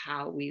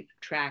how we've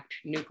tracked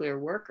nuclear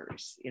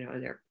workers.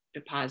 They're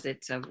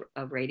deposits of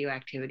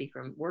radioactivity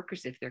from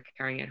workers. If they're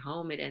carrying it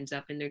home, it ends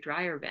up in their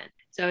dryer vent.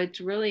 So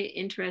it's really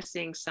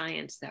interesting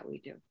science that we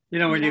do.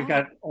 When you've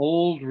got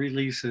old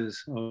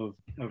releases of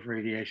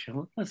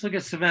radiation, let's look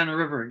at Savannah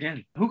River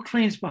again. Who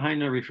cleans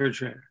behind the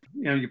refrigerator?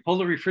 You pull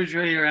the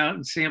refrigerator out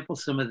and sample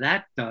some of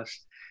that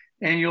dust,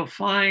 and you'll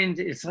find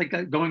it's like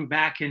going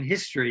back in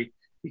history.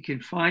 You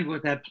can find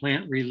what that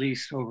plant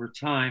released over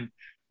time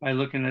by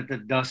looking at the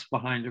dust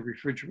behind the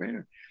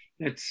refrigerator.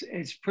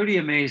 It's pretty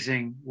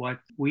amazing what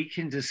we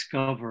can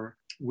discover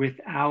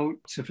without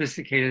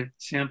sophisticated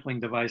sampling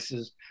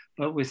devices,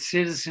 but with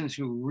citizens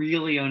who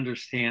really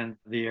understand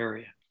the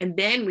area. And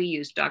then we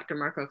used Dr.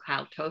 Marco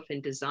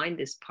Kaltofen designed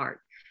this part.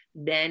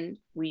 Then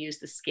we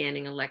used the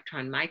scanning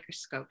electron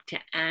microscope to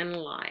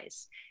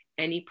analyze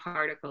any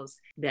particles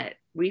that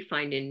we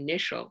find in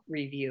initial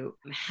review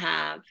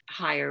have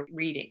higher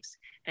readings.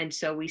 And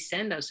so we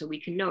send those so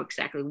we can know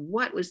exactly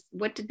what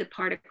did the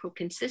particle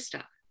consist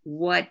of?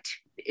 What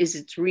is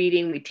its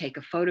reading? We take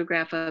a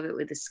photograph of it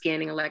with a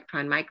scanning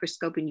electron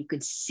microscope, and you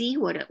can see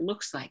what it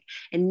looks like.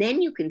 And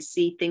then you can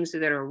see things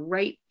that are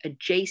right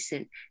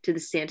adjacent to the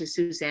Santa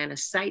Susana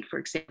site, for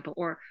example,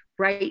 or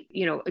right,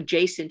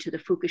 adjacent to the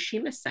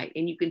Fukushima site.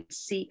 And you can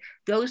see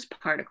those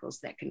particles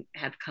that can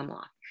have come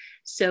off.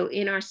 So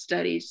in our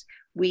studies,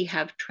 we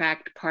have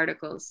tracked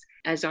particles.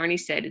 As Arnie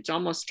said, it's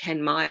almost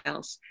 10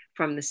 miles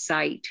from the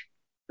site,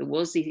 the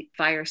Woolsey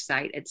fire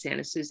site at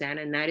Santa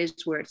Susana, and that is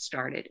where it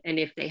started. And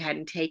if they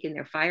hadn't taken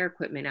their fire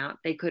equipment out,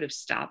 they could have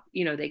stopped,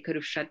 they could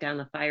have shut down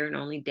the fire and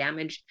only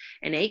damaged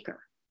an acre,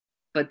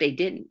 but they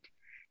didn't.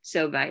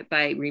 So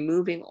by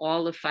removing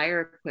all the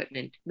fire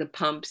equipment, the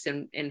pumps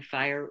and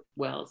fire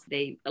wells,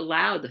 they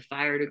allowed the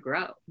fire to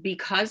grow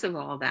because of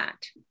all that.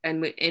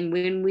 And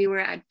when we were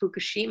at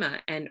Fukushima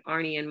and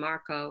Arnie and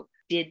Marco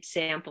did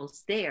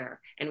samples there,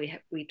 and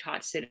we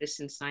taught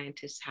citizen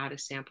scientists how to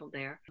sample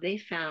there, they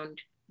found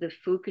the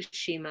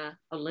Fukushima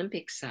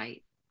Olympic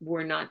site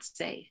were not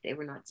safe. They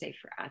were not safe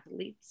for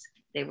athletes.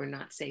 They were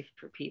not safe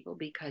for people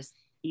because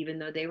even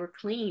though they were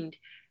cleaned,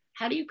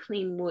 how do you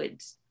clean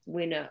woods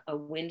when a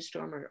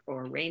windstorm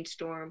or a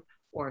rainstorm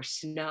or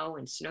snow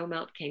and snow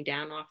melt came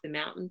down off the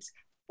mountains?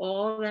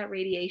 All that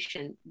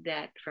radiation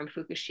that from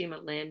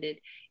Fukushima landed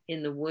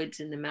in the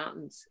woods and the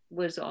mountains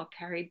was all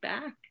carried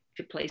back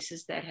to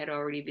places that had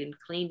already been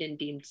cleaned and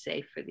deemed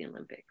safe for the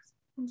Olympics.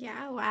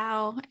 Yeah,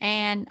 wow.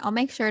 And I'll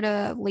make sure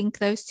to link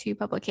those two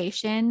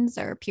publications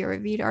or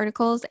peer-reviewed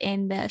articles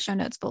in the show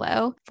notes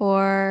below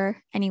for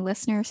any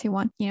listeners who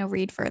want,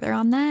 read further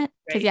on that.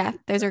 Because yeah,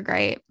 those are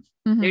great.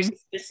 Mm-hmm. There's a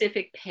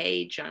specific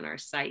page on our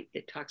site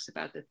that talks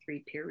about the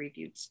 3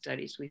 peer-reviewed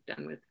studies we've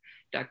done with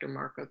Dr.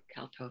 Marco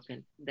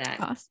Kaltofen. That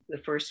awesome. The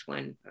first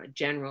one,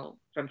 general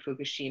from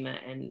Fukushima,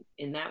 and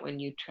in that one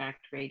you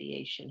tracked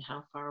radiation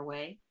how far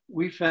away?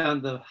 We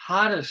found the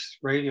hottest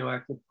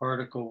radioactive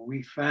particle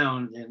we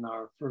found in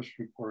our first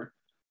report.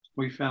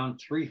 We found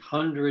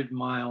 300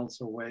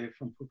 miles away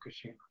from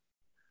Fukushima.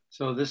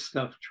 So this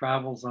stuff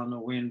travels on the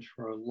wind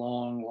for a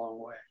long, long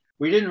way.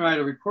 We didn't write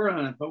a report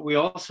on it, but we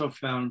also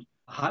found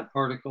hot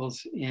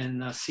particles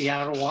in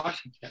Seattle,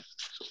 Washington,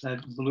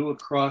 that blew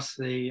across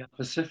the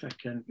Pacific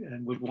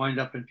and would wind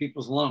up in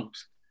people's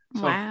lungs.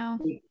 So wow.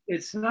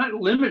 It's not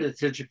limited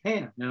to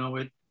Japan.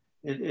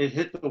 It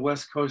hit the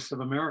west coast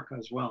of America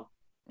as well.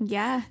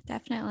 Yeah,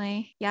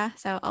 definitely. Yeah.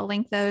 So I'll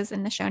link those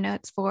in the show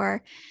notes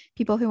for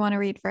people who want to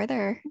read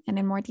further and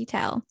in more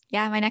detail.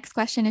 Yeah. My next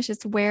question is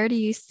just, where do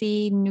you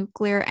see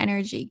nuclear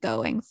energy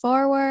going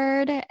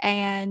forward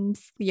and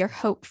your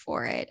hope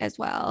for it as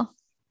well?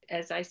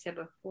 As I said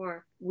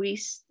before, we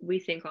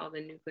think all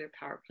the nuclear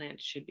power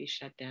plants should be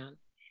shut down.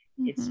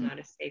 Mm-hmm. It's not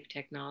a safe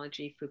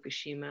technology.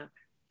 Fukushima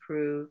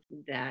proved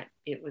that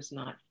it was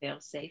not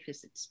fail-safe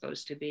as it's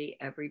supposed to be.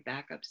 Every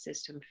backup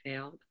system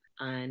failed,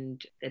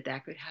 and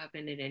that could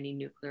happen at any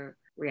nuclear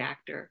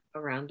reactor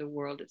around the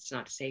world. It's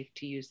not safe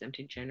to use them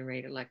to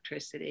generate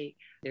electricity.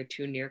 They're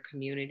too near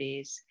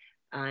communities.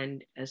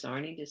 And as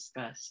Arnie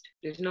discussed,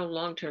 there's no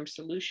long-term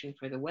solution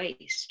for the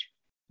waste.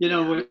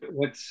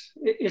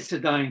 It's a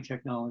dying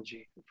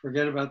technology.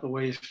 Forget about the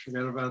waste,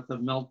 forget about the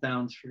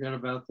meltdowns, forget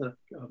about the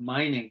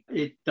mining.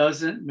 It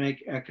doesn't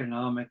make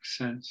economic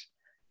sense.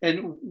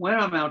 And when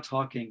I'm out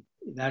talking,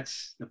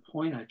 that's the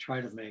point I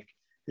try to make,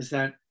 is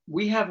that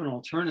we have an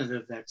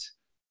alternative that's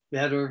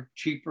better,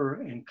 cheaper,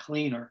 and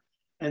cleaner,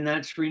 and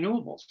that's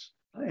renewables.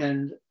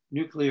 And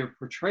nuclear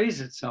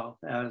portrays itself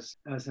as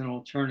an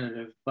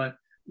alternative, but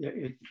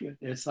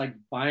it's like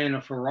buying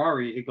a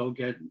Ferrari to go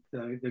get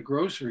the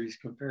groceries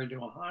compared to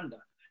a Honda.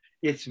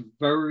 It's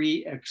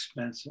very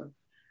expensive.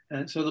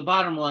 And so the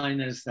bottom line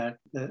is that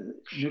the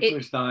nuclear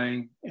is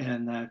dying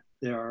and that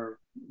there are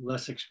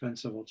less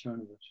expensive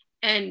alternatives.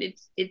 And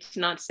it's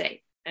not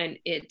safe. And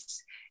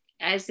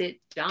as it's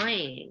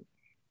dying,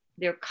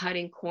 they're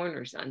cutting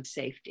corners on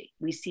safety.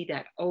 We see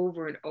that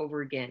over and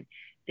over again.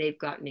 They've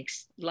gotten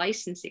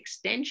license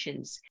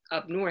extensions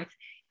up north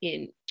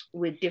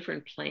with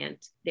different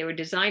plants. They were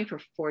designed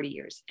for 40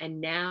 years, and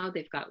now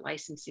they've got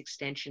license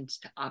extensions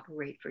to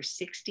operate for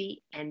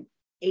 60 and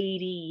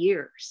 80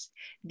 years.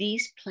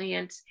 These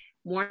plants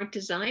weren't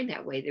designed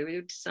that way. They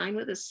were designed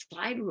with a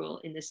slide rule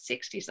in the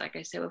 60s, like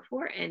I said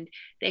before, and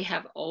they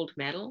have old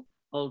metal,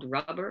 old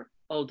rubber,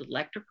 old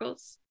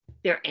electricals.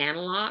 They're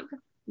analog,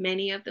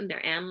 many of them,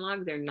 they're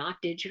analog, they're not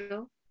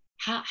digital.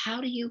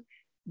 How do you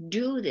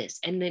do this?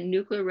 And the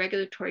Nuclear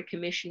Regulatory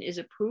Commission is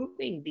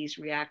approving these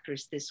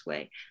reactors this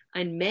way.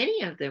 And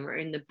many of them are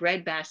in the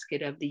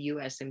breadbasket of the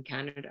US and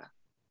Canada.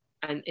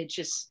 And it's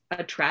just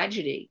a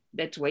tragedy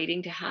that's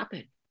waiting to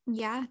happen.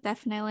 Yeah,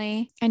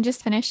 definitely. And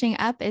just finishing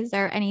up, is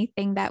there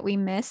anything that we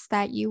missed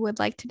that you would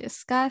like to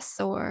discuss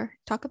or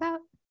talk about?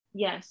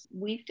 Yes,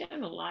 we've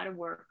done a lot of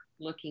work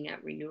looking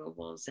at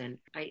renewables. And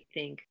I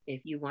think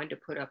if you want to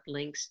put up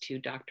links to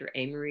Dr.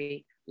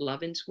 Amory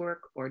Lovin's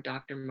work or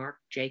Dr. Mark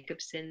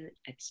Jacobson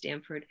at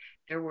Stanford,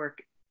 their work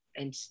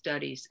and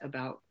studies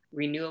about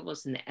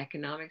renewables and the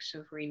economics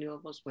of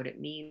renewables, what it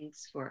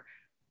means for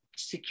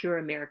secure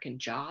American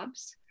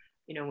jobs.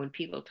 You know, when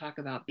people talk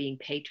about being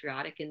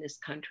patriotic in this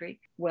country,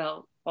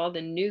 well, all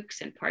the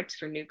nukes and parts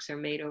for nukes are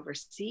made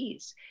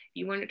overseas.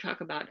 You want to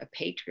talk about a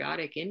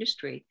patriotic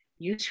industry,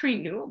 use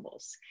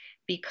renewables,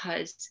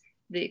 because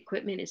the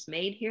equipment is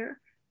made here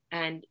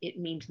and it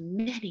means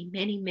many,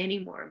 many, many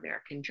more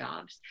American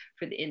jobs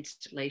for the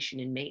installation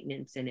and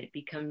maintenance, and it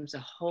becomes a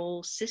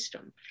whole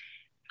system.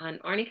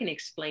 And Arnie can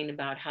explain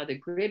about how the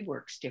grid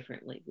works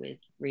differently with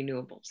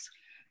renewables.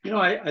 You know,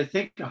 I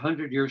think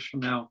 100 years from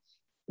now,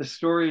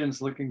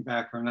 historians looking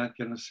back are not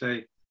going to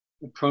say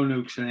the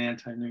pro-nukes and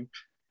anti-nukes.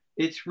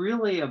 It's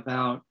really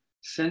about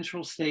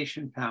central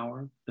station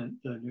power, the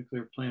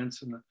nuclear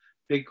plants and the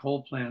big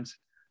coal plants,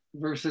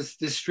 versus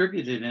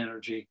distributed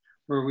energy,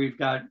 where we've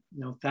got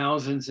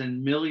thousands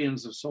and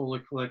millions of solar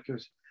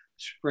collectors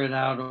spread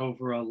out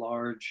over a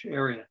large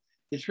area.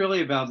 It's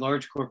really about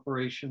large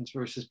corporations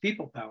versus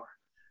people power.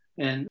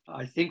 And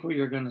I think what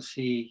you're going to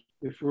see,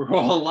 if we're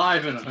all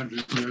alive in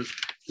 100 years,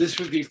 this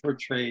would be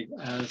portrayed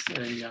as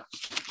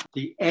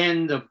the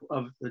end of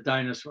the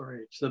dinosaur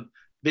age. The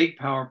big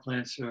power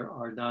plants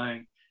are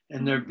dying,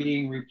 and they're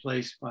being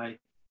replaced by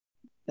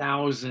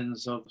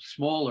thousands of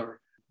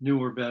smaller,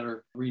 newer,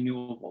 better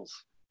renewables.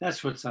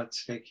 That's what's at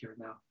stake here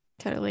now.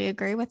 Totally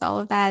agree with all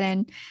of that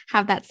and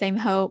have that same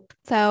hope.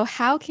 So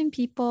how can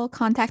people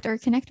contact or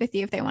connect with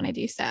you if they want to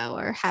do so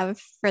or have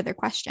further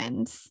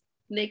questions?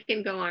 They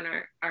can go on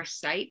our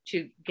site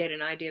to get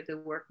an idea of the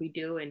work we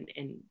do and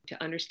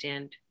to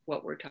understand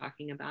what we're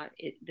talking about.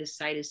 The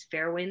site is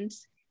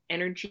Fairewinds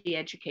Energy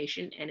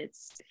Education, and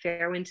it's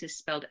Fairewinds is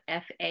spelled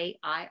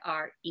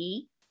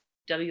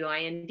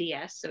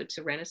F-A-I-R-E-W-I-N-D-S. So it's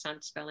a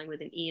Renaissance spelling with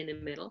an E in the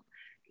middle.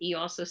 E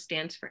also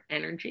stands for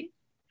energy,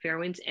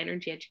 Fairewinds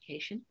Energy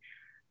Education.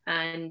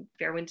 And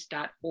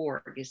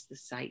fairewinds.org is the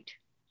site.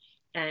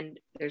 And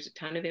there's a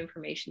ton of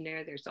information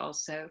there. There's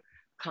also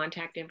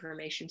contact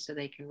information, so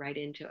they can write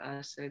into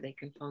us or they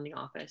can phone the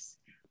office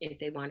if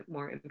they want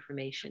more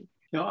information.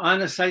 On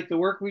the site, the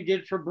work we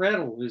did for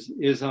Brettel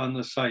is on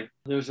the site.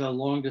 There's a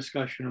long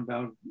discussion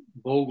about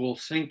Vogtle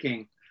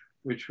sinking,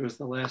 which was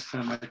the last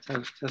time I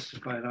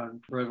testified on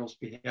Brettel's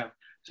behalf.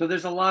 So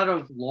there's a lot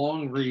of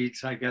long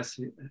reads, I guess,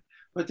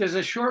 but there's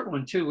a short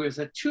one too. It's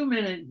a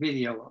 2-minute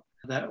video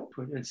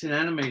it's an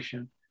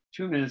animation,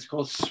 2 minutes,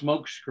 called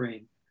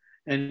Smokescreen.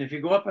 And if you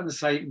go up on the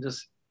site and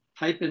just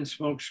type in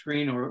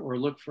Smokescreen or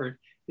look for it,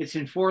 it's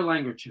in 4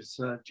 languages,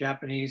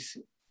 Japanese,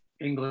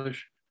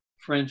 English,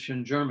 French,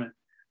 and German.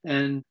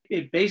 And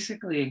it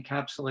basically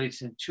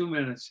encapsulates in 2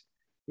 minutes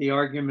the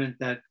argument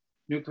that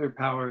nuclear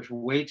power is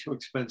way too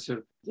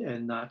expensive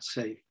and not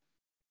safe.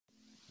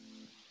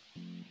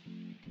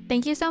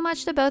 Thank you so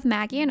much to both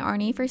Maggie and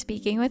Arnie for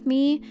speaking with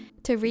me.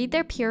 To read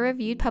their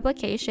peer-reviewed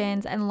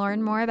publications and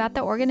learn more about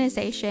the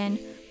organization,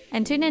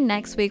 and tune in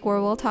next week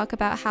where we'll talk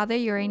about how the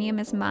uranium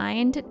is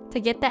mined to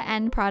get the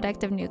end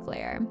product of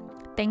nuclear.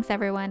 Thanks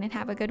everyone, and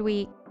have a good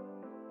week.